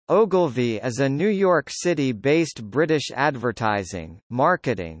Ogilvy is a New York City-based British advertising,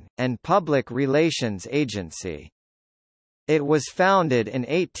 marketing, and public relations agency. It was founded in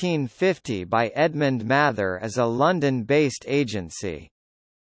 1850 by Edmund Mather as a London-based agency.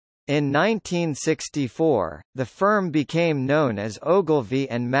 In 1964, the firm became known as Ogilvy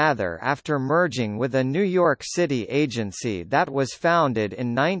and Mather after merging with a New York City agency that was founded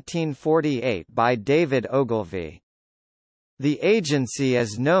in 1948 by David Ogilvy. The agency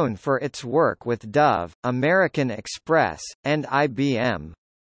is known for its work with Dove, American Express, and IBM.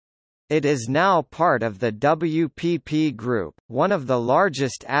 It is now part of the WPP Group, one of the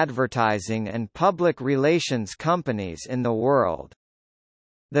largest advertising and public relations companies in the world.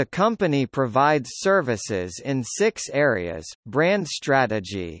 The company provides services in 6 areas: brand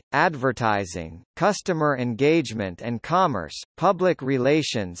strategy, advertising, customer engagement and commerce, public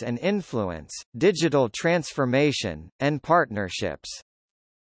relations and influence, digital transformation, and partnerships.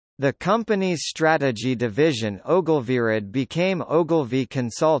 The company's strategy division Ogilvyred became Ogilvy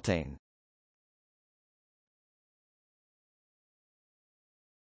Consulting.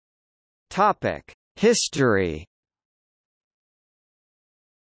 History.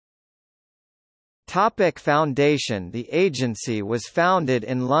 Foundation. The agency was founded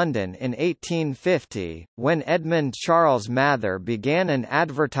in London in 1850, when Edmund Charles Mather began an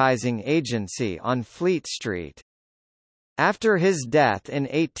advertising agency on Fleet Street. After his death in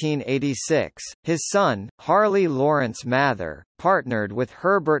 1886, his son, Harley Lawrence Mather, partnered with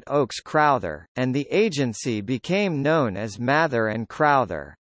Herbert Oakes Crowther, and the agency became known as Mather &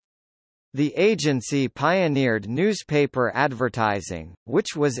 Crowther. The agency pioneered newspaper advertising,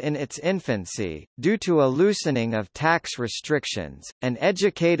 which was in its infancy, due to a loosening of tax restrictions, and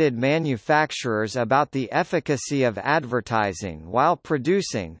educated manufacturers about the efficacy of advertising while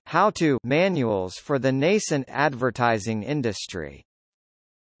producing how-to manuals for the nascent advertising industry.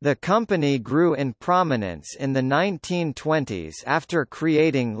 The company grew in prominence in the 1920s after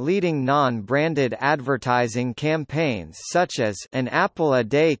creating leading non-branded advertising campaigns such as "An apple a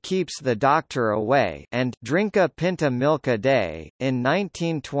day keeps the doctor away" and "Drink a pint of milk a day." In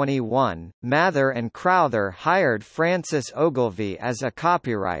 1921, Mather and Crowther hired Francis Ogilvy as a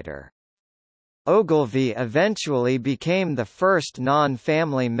copywriter. Ogilvy eventually became the first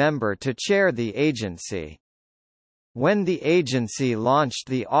non-family member to chair the agency. When the agency launched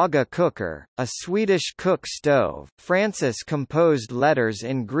the Aga cooker, a Swedish cook stove, Francis composed letters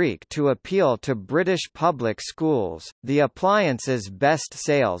in Greek to appeal to British public schools, the appliance's best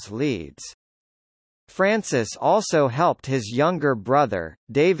sales leads. Francis also helped his younger brother,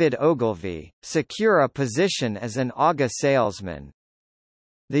 David Ogilvy, secure a position as an Aga salesman.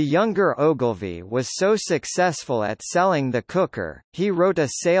 The younger Ogilvy was so successful at selling the cooker, he wrote a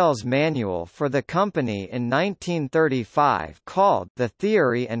sales manual for the company in 1935 called The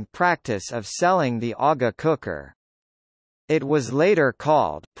Theory and Practice of Selling the Aga Cooker. It was later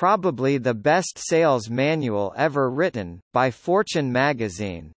called probably the best sales manual ever written by Fortune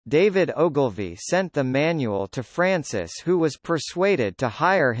magazine. David Ogilvy sent the manual to Francis, who was persuaded to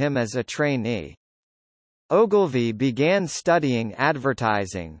hire him as a trainee. Ogilvy began studying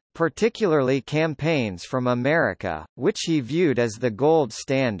advertising, particularly campaigns from America, which he viewed as the gold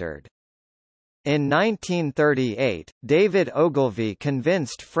standard. In 1938, David Ogilvy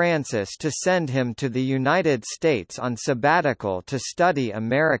convinced Francis to send him to the United States on sabbatical to study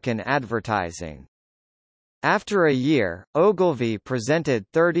American advertising. After a year, Ogilvy presented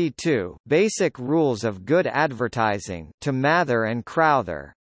 32 Basic Rules of Good Advertising to Mather and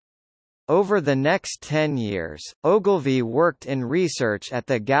Crowther. Over the next 10 years, Ogilvy worked in research at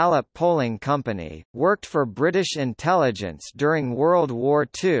the Gallup Polling Company, worked for British intelligence during World War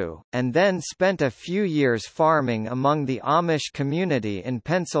II, and then spent a few years farming among the Amish community in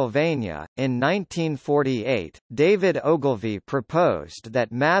Pennsylvania. In 1948, David Ogilvy proposed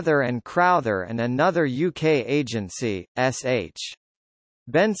that Mather and Crowther and another UK agency, S.H.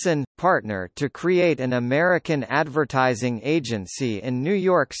 Benson, partner to create an American advertising agency in New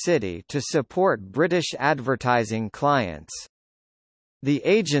York City to support British advertising clients. The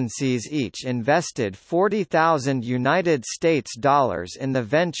agencies each invested $40,000 United States dollars in the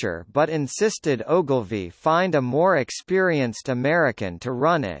venture but insisted Ogilvy find a more experienced American to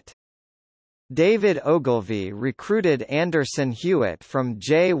run it. David Ogilvy recruited Anderson Hewitt from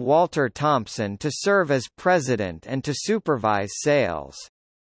J. Walter Thompson to serve as president and to supervise sales.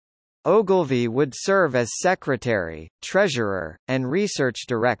 Ogilvy would serve as secretary, treasurer, and research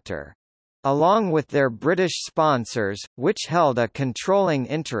director. Along with their British sponsors, which held a controlling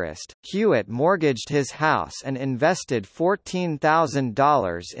interest, Hewitt mortgaged his house and invested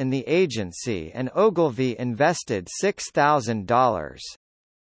 $14,000 in the agency, and Ogilvy invested $6,000.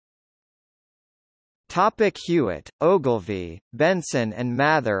 Hewitt, Ogilvy, Benson and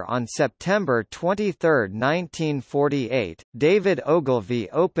Mather. On September 23, 1948, David Ogilvy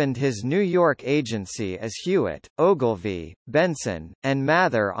opened his New York agency as Hewitt, Ogilvy, Benson, and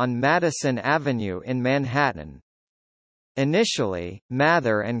Mather on Madison Avenue in Manhattan. Initially,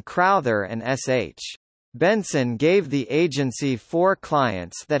 Mather and Crowther and S.H. Benson gave the agency 4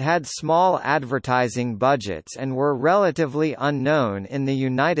 clients that had small advertising budgets and were relatively unknown in the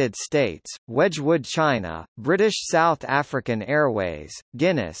United States: Wedgwood China, British South African Airways,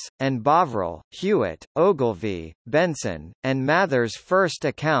 Guinness, and Bovril. Hewitt, Ogilvy, Benson, and Mather's first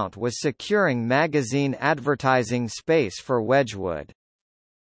account was securing magazine advertising space for Wedgwood.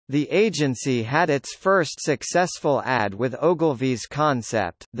 The agency had its first successful ad with Ogilvy's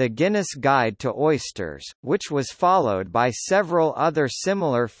concept, The Guinness Guide to Oysters, which was followed by several other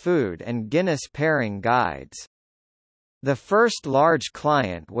similar food and Guinness pairing guides. The first large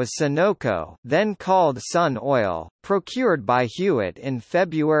client was Sunoco, then called Sun Oil, procured by Hewitt in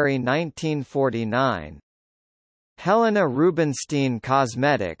February 1949. Helena Rubinstein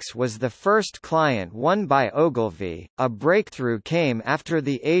Cosmetics was the first client won by Ogilvy. A breakthrough came after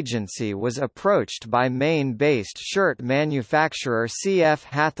the agency was approached by Maine-based shirt manufacturer C.F.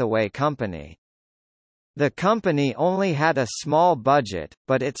 Hathaway Company. The company only had a small budget,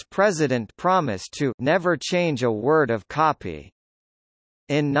 but its president promised to never change a word of copy.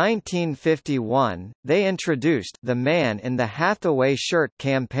 In 1951, they introduced the Man in the Hathaway Shirt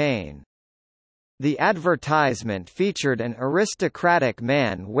campaign. The advertisement featured an aristocratic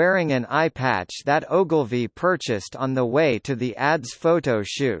man wearing an eye patch that Ogilvy purchased on the way to the ad's photo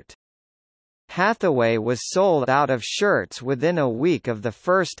shoot. Hathaway was sold out of shirts within a week of the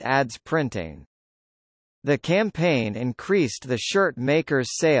first ad's printing. The campaign increased the shirt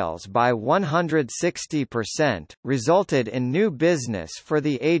maker's sales by 160%, resulted in new business for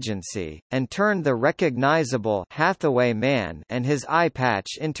the agency, and turned the recognizable Hathaway man and his eye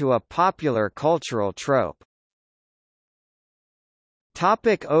patch into a popular cultural trope.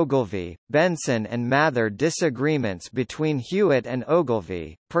 Ogilvy, Benson and Mather. Disagreements between Hewitt and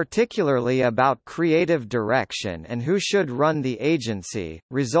Ogilvy, particularly about creative direction and who should run the agency,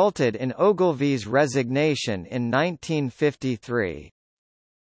 resulted in Ogilvy's resignation in 1953.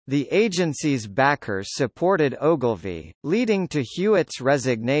 The agency's backers supported Ogilvy, leading to Hewitt's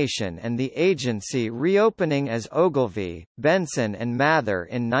resignation and the agency reopening as Ogilvy, Benson and Mather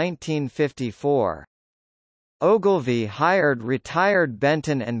in 1954. Ogilvy hired retired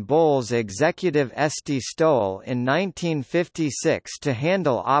Benton and Bowles executive Esty Stoll in 1956 to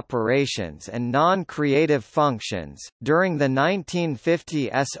handle operations and non-creative functions. During the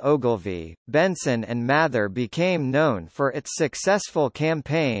 1950s, Ogilvy, Benson and Mather became known for its successful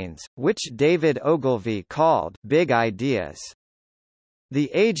campaigns, which David Ogilvy called big ideas. The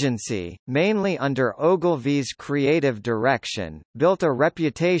agency, mainly under Ogilvy's creative direction, built a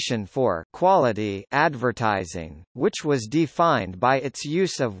reputation for quality advertising, which was defined by its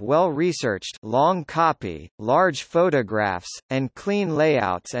use of well-researched long copy, large photographs, and clean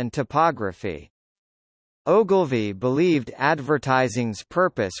layouts and typography. Ogilvy believed advertising's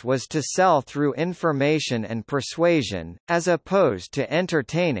purpose was to sell through information and persuasion, as opposed to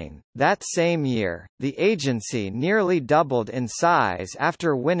entertaining. That same year, the agency nearly doubled in size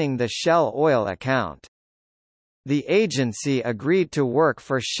after winning the Shell Oil account. The agency agreed to work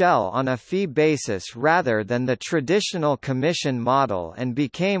for Shell on a fee basis rather than the traditional commission model and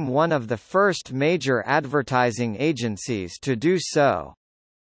became one of the first major advertising agencies to do so.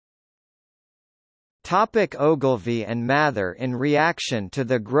 Ogilvy and Mather. In reaction to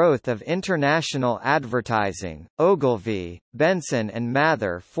the growth of international advertising, Ogilvy, Benson and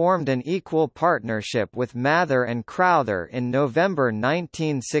Mather formed an equal partnership with Mather and Crowther in November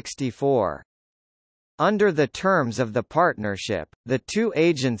 1964. Under the terms of the partnership, the two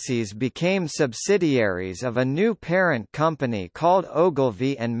agencies became subsidiaries of a new parent company called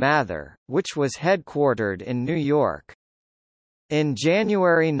Ogilvy and Mather, which was headquartered in New York. In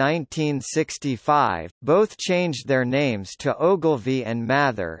January 1965, both changed their names to Ogilvy and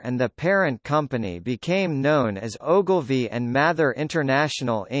Mather and the parent company became known as Ogilvy and Mather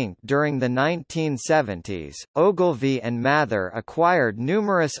International Inc. During the 1970s, Ogilvy and Mather acquired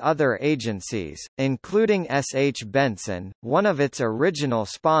numerous other agencies, including S.H. Benson, one of its original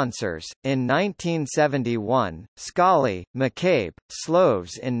sponsors, in 1971, Scully, McCabe,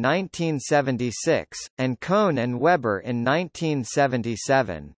 Sloves in 1976, and Cohn and Weber in 1977.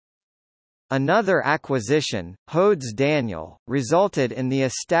 Another acquisition, Hodes Daniel, resulted in the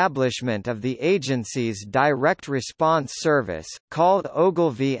establishment of the agency's direct response service, called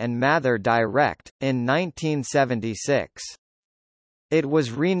Ogilvy and Mather Direct, in 1976. It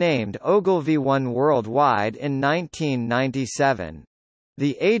was renamed Ogilvy Worldwide in 1997.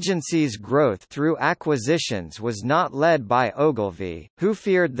 The agency's growth through acquisitions was not led by Ogilvy, who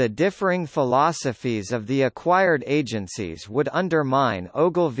feared the differing philosophies of the acquired agencies would undermine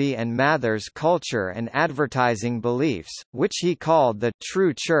Ogilvy and Mather's culture and advertising beliefs, which he called the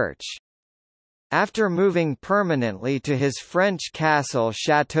true church. After moving permanently to his French castle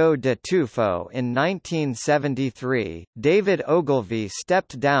Château de Tuffeau in 1973, David Ogilvy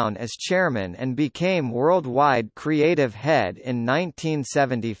stepped down as chairman and became worldwide creative head in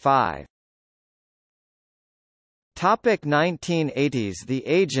 1975. 1980s. The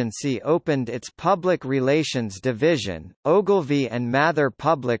agency opened its public relations division, Ogilvy and Mather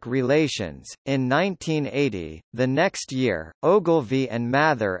Public Relations, in 1980. The next year, Ogilvy and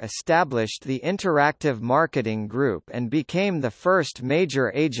Mather established the Interactive Marketing Group and became the first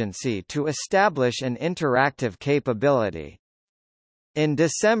major agency to establish an interactive capability. In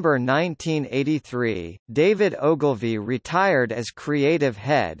December 1983, David Ogilvy retired as creative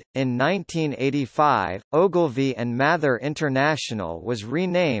head. In 1985, Ogilvy and Mather International was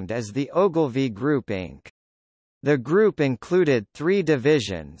renamed as the Ogilvy Group Inc. The group included three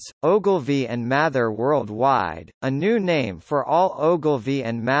divisions: Ogilvy and Mather Worldwide, a new name for all Ogilvy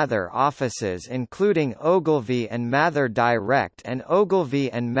and Mather offices including Ogilvy and Mather Direct and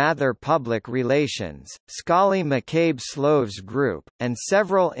Ogilvy and Mather Public Relations, Scully McCabe Sloves Group, and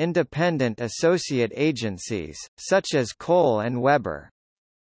several independent associate agencies, such as Cole and Weber.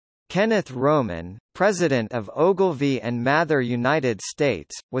 Kenneth Roman, president of Ogilvy and Mather United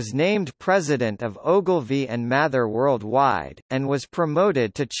States, was named president of Ogilvy and Mather Worldwide, and was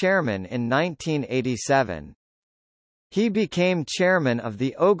promoted to chairman in 1987. He became chairman of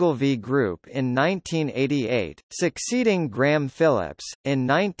the Ogilvy Group in 1988, succeeding Graham Phillips. In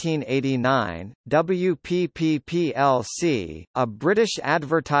 1989, WPP plc, a British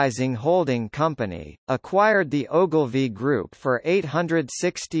advertising holding company, acquired the Ogilvy Group for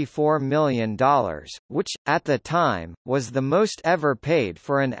 $864 million, which, at the time, was the most ever paid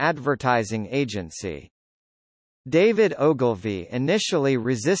for an advertising agency. David Ogilvy initially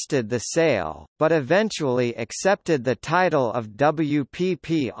resisted the sale, but eventually accepted the title of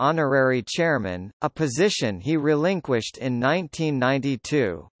WPP Honorary Chairman, a position he relinquished in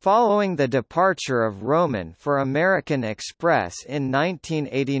 1992. Following the departure of Roman for American Express in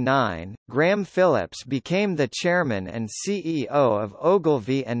 1989, Graham Phillips became the chairman and CEO of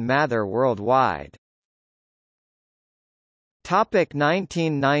Ogilvy and Mather Worldwide.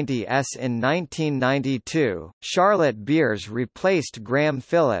 1990s. In 1992, Charlotte Beers replaced Graham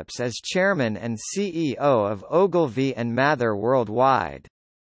Phillips as chairman and CEO of Ogilvy and Mather Worldwide.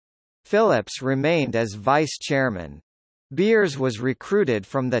 Phillips remained as vice chairman. Beers was recruited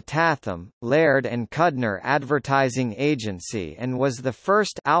from the Tatham, Laird and Cudner advertising agency and was the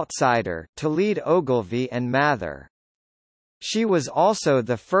first outsider to lead Ogilvy and Mather. She was also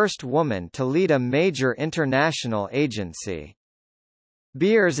the first woman to lead a major international agency.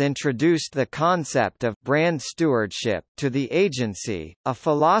 Beers introduced the concept of brand stewardship to the agency, a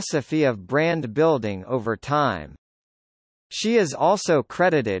philosophy of brand building over time. She is also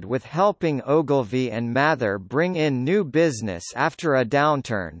credited with helping Ogilvy and Mather bring in new business after a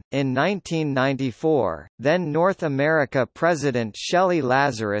downturn. In 1994, then North America President Shelley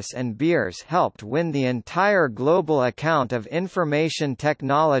Lazarus and Beers helped win the entire global account of Information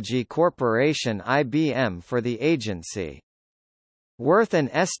Technology Corporation (IBM) for the agency. Worth an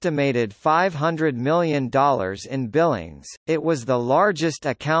estimated $500 million in billings, it was the largest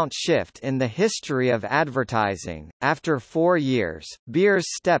account shift in the history of advertising. After 4 years, Beers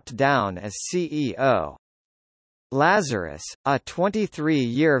stepped down as CEO. Lazarus, a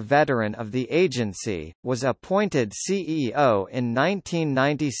 23-year veteran of the agency, was appointed CEO in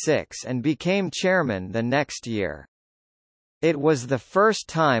 1996 and became chairman the next year. It was the first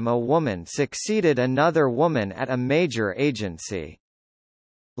time a woman succeeded another woman at a major agency.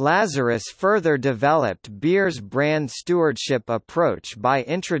 Lazarus further developed Beers' brand stewardship approach by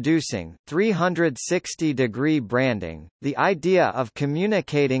introducing 360-degree branding, the idea of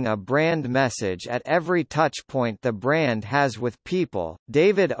communicating a brand message at every touchpoint the brand has with people.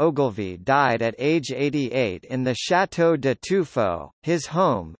 David Ogilvy died at age 88 in the Château de Tuffeau, his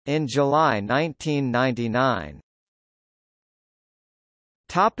home, in July 1999.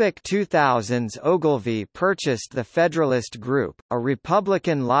 2000s. Ogilvy purchased the Federalist Group, a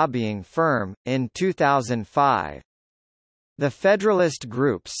Republican lobbying firm, in 2005. The Federalist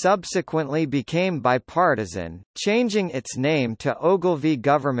Group subsequently became bipartisan, changing its name to Ogilvy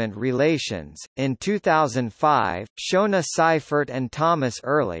Government Relations. In 2005, Shona Seifert and Thomas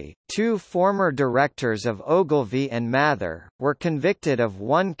Early, two former directors of Ogilvy and Mather, were convicted of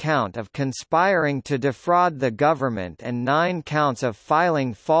 1 count of conspiring to defraud the government and 9 counts of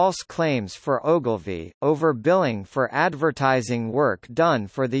filing false claims for Ogilvy, over billing for advertising work done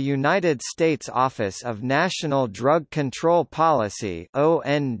for the United States Office of National Drug Control Policy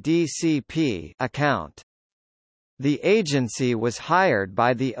 (ONDCP) account. The agency was hired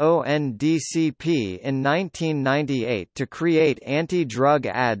by the ONDCP in 1998 to create anti-drug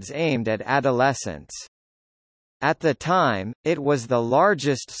ads aimed at adolescents. At the time, it was the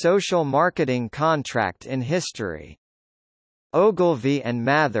largest social marketing contract in history. Ogilvy and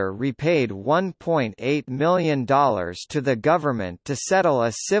Mather repaid $1.8 million to the government to settle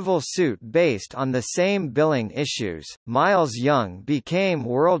a civil suit based on the same billing issues. Miles Young became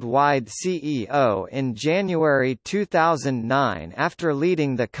worldwide CEO in January 2009 after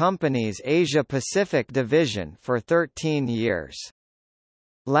leading the company's Asia-Pacific division for 13 years.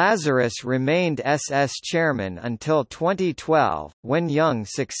 Lazarus remained SS chairman until 2012, when Young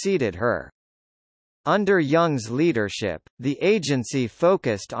succeeded her. Under Young's leadership, the agency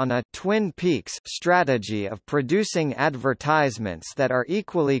focused on a Twin Peaks strategy of producing advertisements that are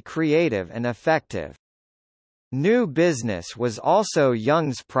equally creative and effective. New business was also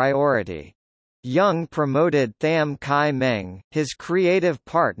Young's priority. Young promoted Tham Kai Meng, his creative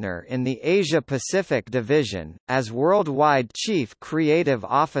partner in the Asia-Pacific division, as worldwide chief creative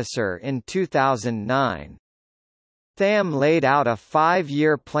officer in 2009. Tham laid out a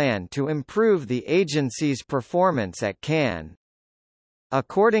 5-year plan to improve the agency's performance at Cannes.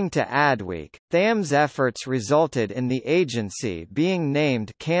 According to Adweek, Tham's efforts resulted in the agency being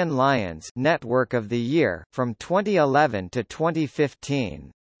named Cannes Lions Network of the Year from 2011 to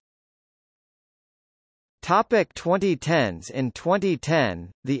 2015. 2010s. In 2010,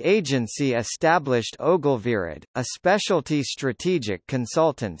 the agency established Ogilvyred, a specialty strategic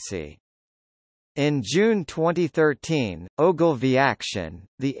consultancy. In June 2013, Ogilvy Action,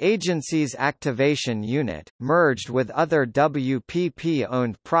 the agency's activation unit, merged with other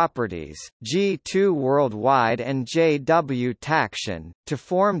WPP-owned properties, G2 Worldwide and JW Taction, to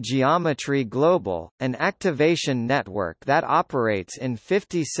form Geometry Global, an activation network that operates in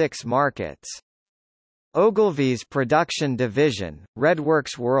 56 markets. Ogilvy's production division,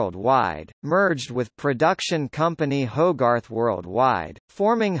 Redworks Worldwide, merged with production company Hogarth Worldwide,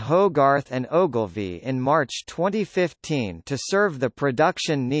 forming Hogarth and Ogilvy in March 2015 to serve the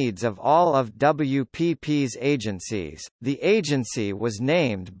production needs of all of WPP's agencies. The agency was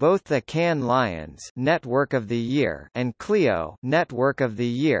named both the Cannes Lions Network of the Year and Clio Network of the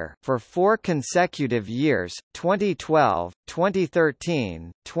Year for 4 consecutive years: 2012,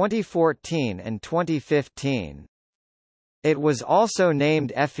 2013, 2014 and 2015. It was also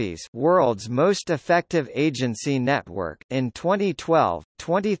named Effie's World's Most Effective Agency Network in 2012,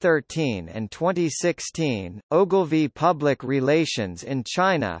 2013 and 2016. Ogilvy Public Relations in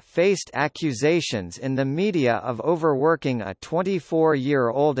China faced accusations in the media of overworking a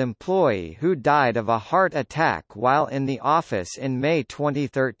 24-year-old employee who died of a heart attack while in the office in May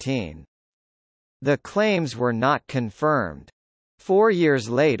 2013. The claims were not confirmed. 4 years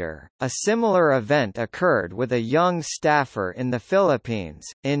later, a similar event occurred with a Young staffer in the Philippines.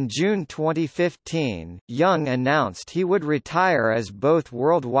 In June 2015, Young announced he would retire as both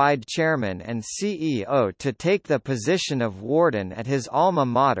worldwide chairman and CEO to take the position of warden at his alma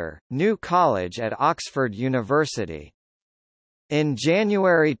mater, New College at Oxford University. In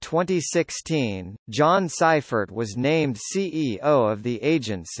January 2016, John Seifert was named CEO of the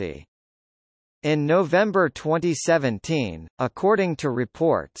agency. In November 2017, according to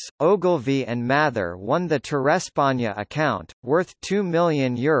reports, Ogilvy and Mather won the Terespagna account, worth €2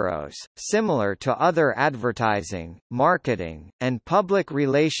 million, similar to other advertising, marketing, and public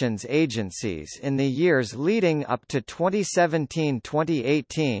relations agencies in the years leading up to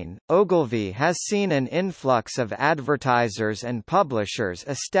 2017-2018. Ogilvy has seen an influx of advertisers and publishers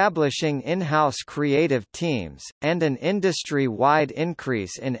establishing in-house creative teams, and an industry-wide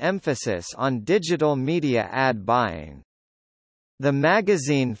increase in emphasis on digital media ad buying. The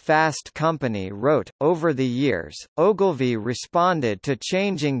magazine Fast Company wrote, over the years, Ogilvy responded to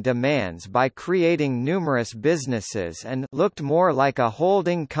changing demands by creating numerous businesses and looked more like a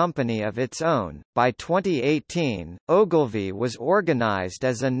holding company of its own. By 2018, Ogilvy was organized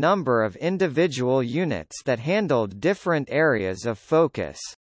as a number of individual units that handled different areas of focus.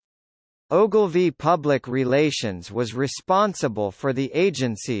 Ogilvy Public Relations was responsible for the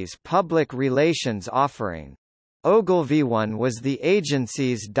agency's public relations offering. Ogilvy One was the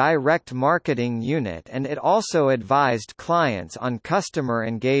agency's direct marketing unit, and it also advised clients on customer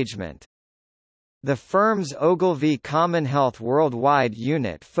engagement. The firm's Ogilvy Commonhealth Worldwide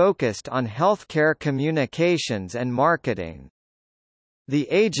unit focused on healthcare communications and marketing. The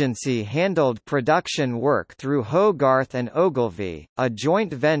agency handled production work through Hogarth and Ogilvy, a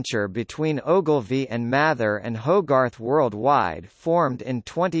joint venture between Ogilvy and Mather and Hogarth Worldwide formed in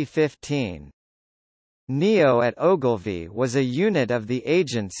 2015. Neo at Ogilvy was a unit of the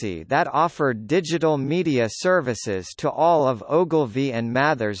agency that offered digital media services to all of Ogilvy and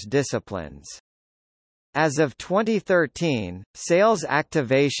Mather's disciplines. As of 2013, sales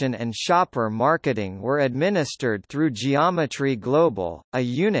activation and shopper marketing were administered through Geometry Global, a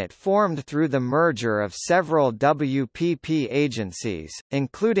unit formed through the merger of several WPP agencies,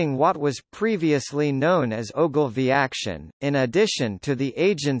 including what was previously known as Ogilvy Action. In addition to the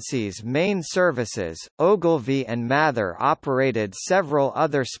agency's main services, Ogilvy and Mather operated several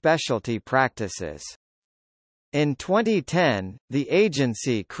other specialty practices. In 2010, the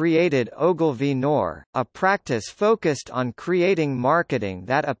agency created Ogilvy Noor, a practice focused on creating marketing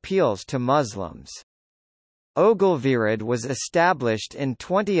that appeals to Muslims. Ogilvyred was established in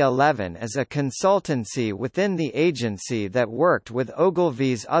 2011 as a consultancy within the agency that worked with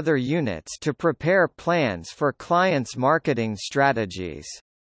Ogilvy's other units to prepare plans for clients' marketing strategies.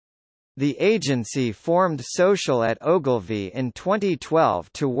 The agency formed Social at Ogilvy in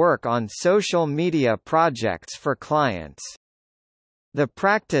 2012 to work on social media projects for clients. The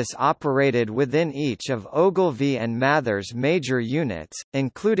practice operated within each of Ogilvy and Mather's major units,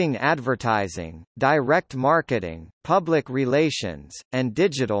 including advertising, direct marketing, public relations, and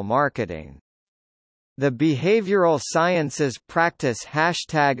digital marketing. The behavioral sciences practice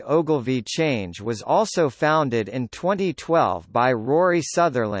 #Ogilvy Change was also founded in 2012 by Rory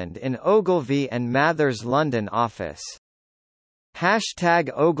Sutherland in Ogilvy and Mather's London office.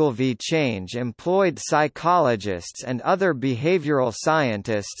 #Ogilvy Change employed psychologists and other behavioral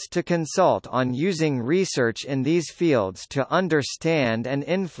scientists to consult on using research in these fields to understand and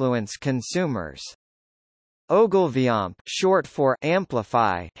influence consumers. Ogilvyamp, short for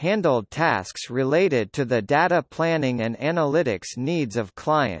Amplify, handled tasks related to the data planning and analytics needs of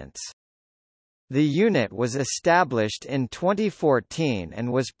clients. The unit was established in 2014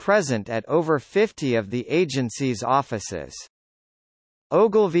 and was present at over 50 of the agency's offices.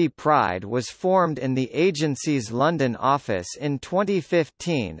 Ogilvy Pride was formed in the agency's London office in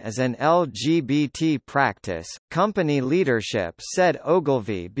 2015 as an LGBT practice. Company leadership said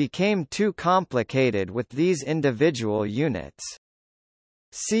Ogilvy became too complicated with these individual units.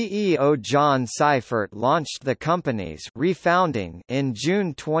 CEO John Seifert launched the company's refounding in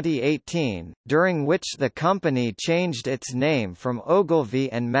June 2018, during which the company changed its name from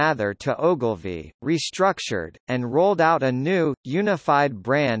Ogilvy and Mather to Ogilvy, restructured, and rolled out a new, unified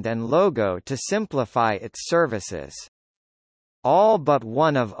brand and logo to simplify its services. All but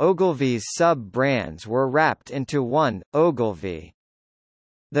one of Ogilvy's sub-brands were wrapped into one, Ogilvy.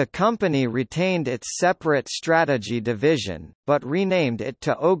 The company retained its separate strategy division, but renamed it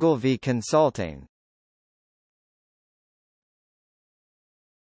to Ogilvy Consulting.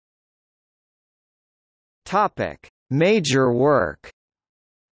 Topic: Major work.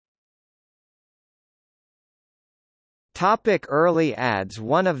 Topic: Early ads.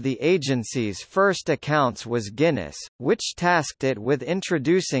 One of the agency's first accounts was Guinness, which tasked it with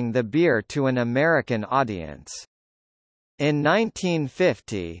introducing the beer to an American audience. In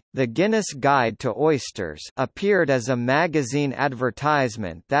 1950, the Guinness Guide to Oysters appeared as a magazine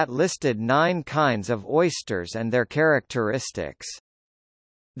advertisement that listed 9 kinds of oysters and their characteristics.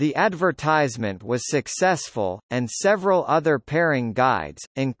 The advertisement was successful, and several other pairing guides,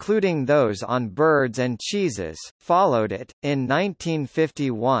 including those on birds and cheeses, followed it. In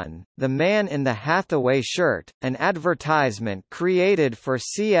 1951, The Man in the Hathaway Shirt, an advertisement created for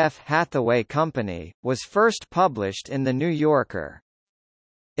C.F. Hathaway Company, was first published in The New Yorker.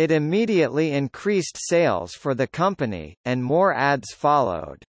 It immediately increased sales for the company, and more ads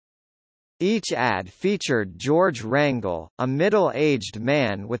followed. Each ad featured George Wrangle, a middle-aged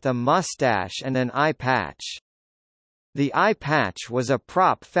man with a mustache and an eye patch. The eye patch was a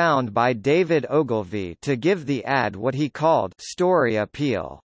prop found by David Ogilvy to give the ad what he called story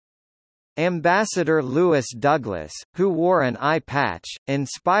appeal. Ambassador Lewis Douglas, who wore an eye patch,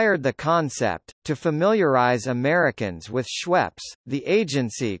 inspired the concept. To familiarize Americans with Schweppes, the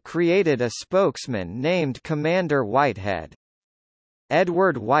agency created a spokesman named Commander Whitehead.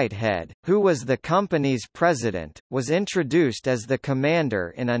 Edward Whitehead, who was the company's president, was introduced as the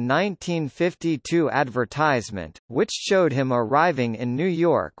commander in a 1952 advertisement, which showed him arriving in New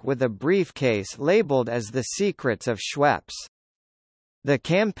York with a briefcase labeled as The Secrets of Schweppes. The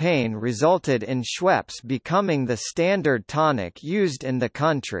campaign resulted in Schweppes becoming the standard tonic used in the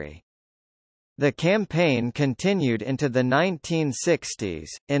country. The campaign continued into the 1960s.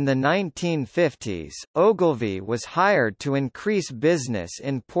 In the 1950s, Ogilvy was hired to increase business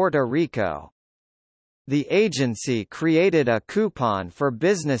in Puerto Rico. The agency created a coupon for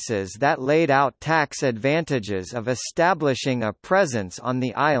businesses that laid out tax advantages of establishing a presence on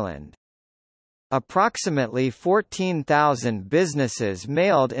the island. Approximately 14,000 businesses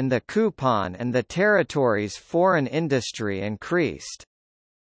mailed in the coupon and the territory's foreign industry increased.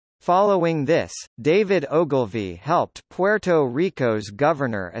 Following this, David Ogilvy helped Puerto Rico's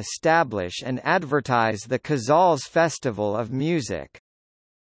governor establish and advertise the Casals Festival of Music.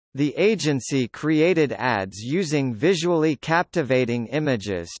 The agency created ads using visually captivating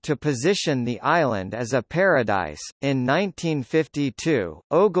images to position the island as a paradise. In 1952,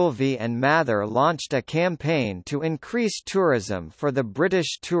 Ogilvy and Mather launched a campaign to increase tourism for the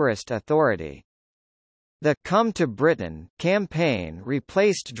British Tourist Authority. The Come to Britain campaign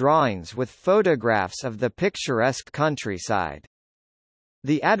replaced drawings with photographs of the picturesque countryside.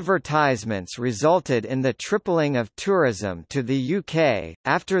 The advertisements resulted in the tripling of tourism to the UK.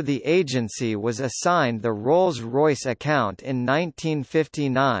 After the agency was assigned the Rolls-Royce account in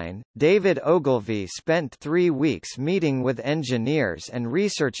 1959, David Ogilvy spent 3 weeks meeting with engineers and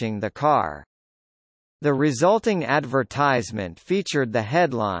researching the car. The resulting advertisement featured the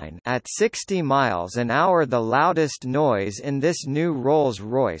headline, "At 60 miles an hour the loudest noise in this new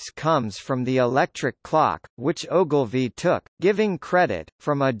Rolls-Royce comes from the electric clock," which Ogilvy took, giving credit,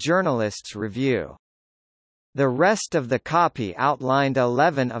 from a journalist's review. The rest of the copy outlined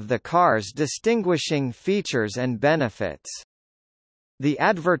 11 of the car's distinguishing features and benefits. The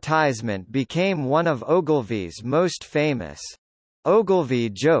advertisement became one of Ogilvy's most famous. Ogilvy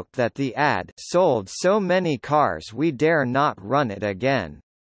joked that the ad sold so many cars we dare not run it again.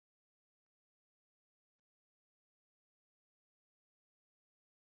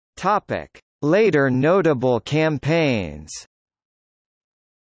 Topic: Later notable campaigns.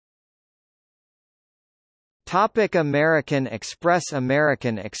 American Express.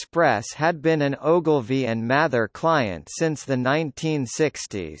 American Express had been an Ogilvy and Mather client since the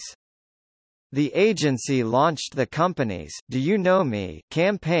 1960s. The agency launched the company's "Do You Know Me"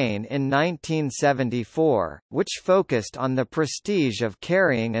 campaign in 1974, which focused on the prestige of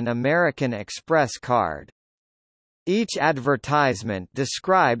carrying an American Express card. Each advertisement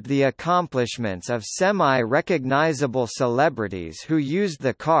described the accomplishments of semi-recognizable celebrities who used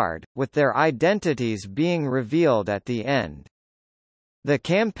the card, with their identities being revealed at the end. The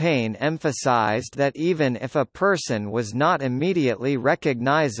campaign emphasized that even if a person was not immediately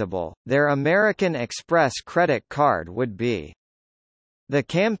recognizable, their American Express credit card would be. The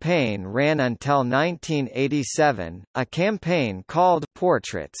campaign ran until 1987. A campaign called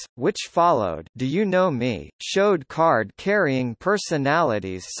Portraits, which followed Do You Know Me, showed card-carrying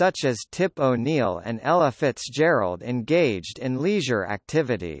personalities such as Tip O'Neill and Ella Fitzgerald engaged in leisure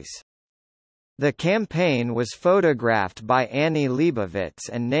activities. The campaign was photographed by Annie Leibovitz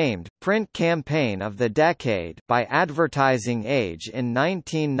and named Print Campaign of the Decade by Advertising Age in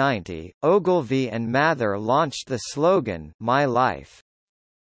 1990. Ogilvy and Mather launched the slogan, "My Life,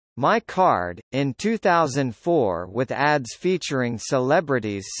 My Card," in 2004 with ads featuring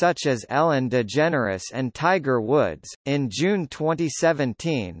celebrities such as Ellen DeGeneres and Tiger Woods. In June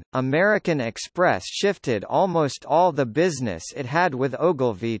 2017, American Express shifted almost all the business it had with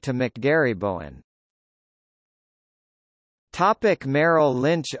Ogilvy to McGarrybowen. Merrill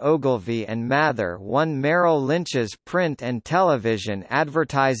Lynch. Ogilvy and Mather won Merrill Lynch's print and television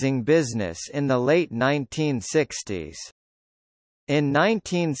advertising business in the late 1960s. In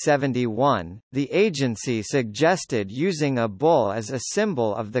 1971, the agency suggested using a bull as a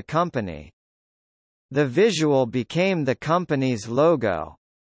symbol of the company. The visual became the company's logo.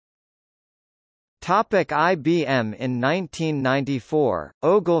 IBM. In 1994,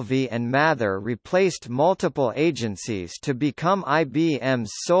 Ogilvy and Mather replaced multiple agencies to become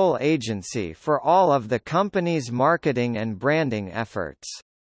IBM's sole agency for all of the company's marketing and branding efforts.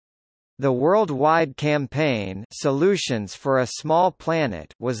 The worldwide campaign Solutions for a Small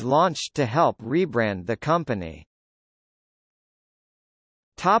Planet was launched to help rebrand the company.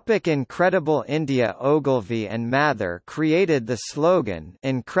 Incredible India. Ogilvy and Mather created the slogan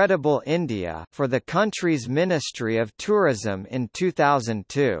Incredible India for the country's Ministry of Tourism in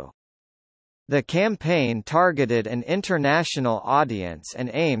 2002. The campaign targeted an international audience and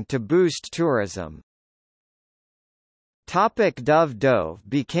aimed to boost tourism. Dove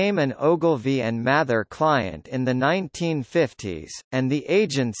became an Ogilvy and Mather client in the 1950s, and the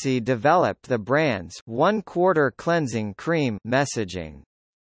agency developed the brand's one-quarter cleansing cream messaging.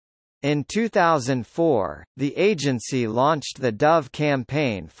 In 2004, the agency launched the Dove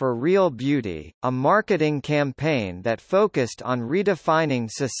campaign for Real Beauty, a marketing campaign that focused on redefining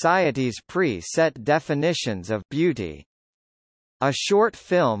society's pre-set definitions of beauty. A short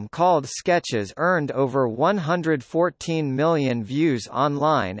film called Sketches earned over 114 million views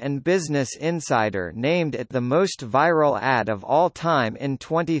online, and Business Insider named it the most viral ad of all time in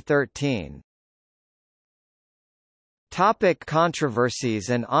 2013. Controversies.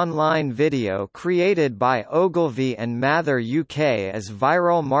 An online video created by Ogilvy and Mather UK as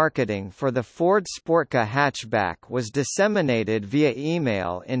viral marketing for the Ford Sportca hatchback was disseminated via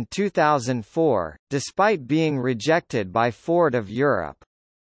email in 2004, despite being rejected by Ford of Europe.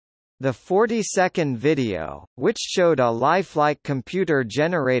 The 40-second video, which showed a lifelike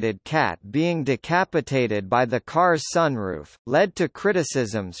computer-generated cat being decapitated by the car's sunroof, led to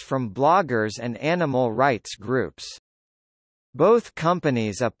criticisms from bloggers and animal rights groups. Both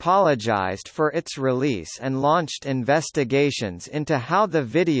companies apologized for its release and launched investigations into how the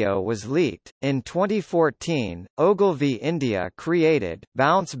video was leaked. In 2014, Ogilvy India created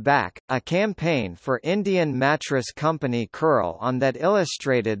Bounce Back, a campaign for Indian mattress company Curl On that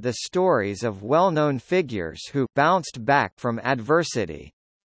illustrated the stories of well-known figures who bounced back from adversity.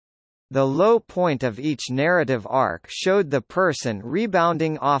 The low point of each narrative arc showed the person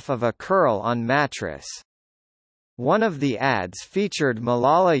rebounding off of a Curl-On mattress. One of the ads featured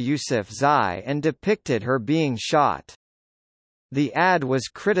Malala Yousafzai and depicted her being shot. The ad was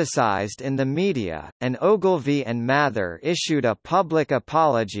criticized in the media, and Ogilvy and Mather issued a public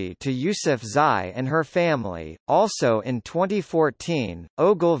apology to Yousafzai and her family. Also in 2014,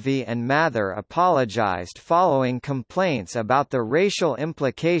 Ogilvy and Mather apologized following complaints about the racial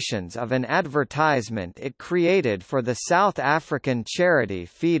implications of an advertisement it created for the South African charity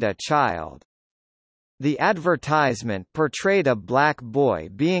Feed a Child. The advertisement portrayed a black boy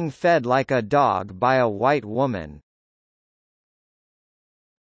being fed like a dog by a white woman.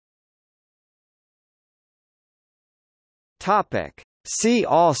 See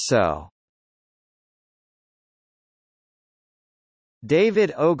also: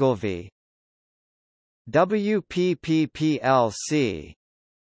 David Ogilvy, WPP plc.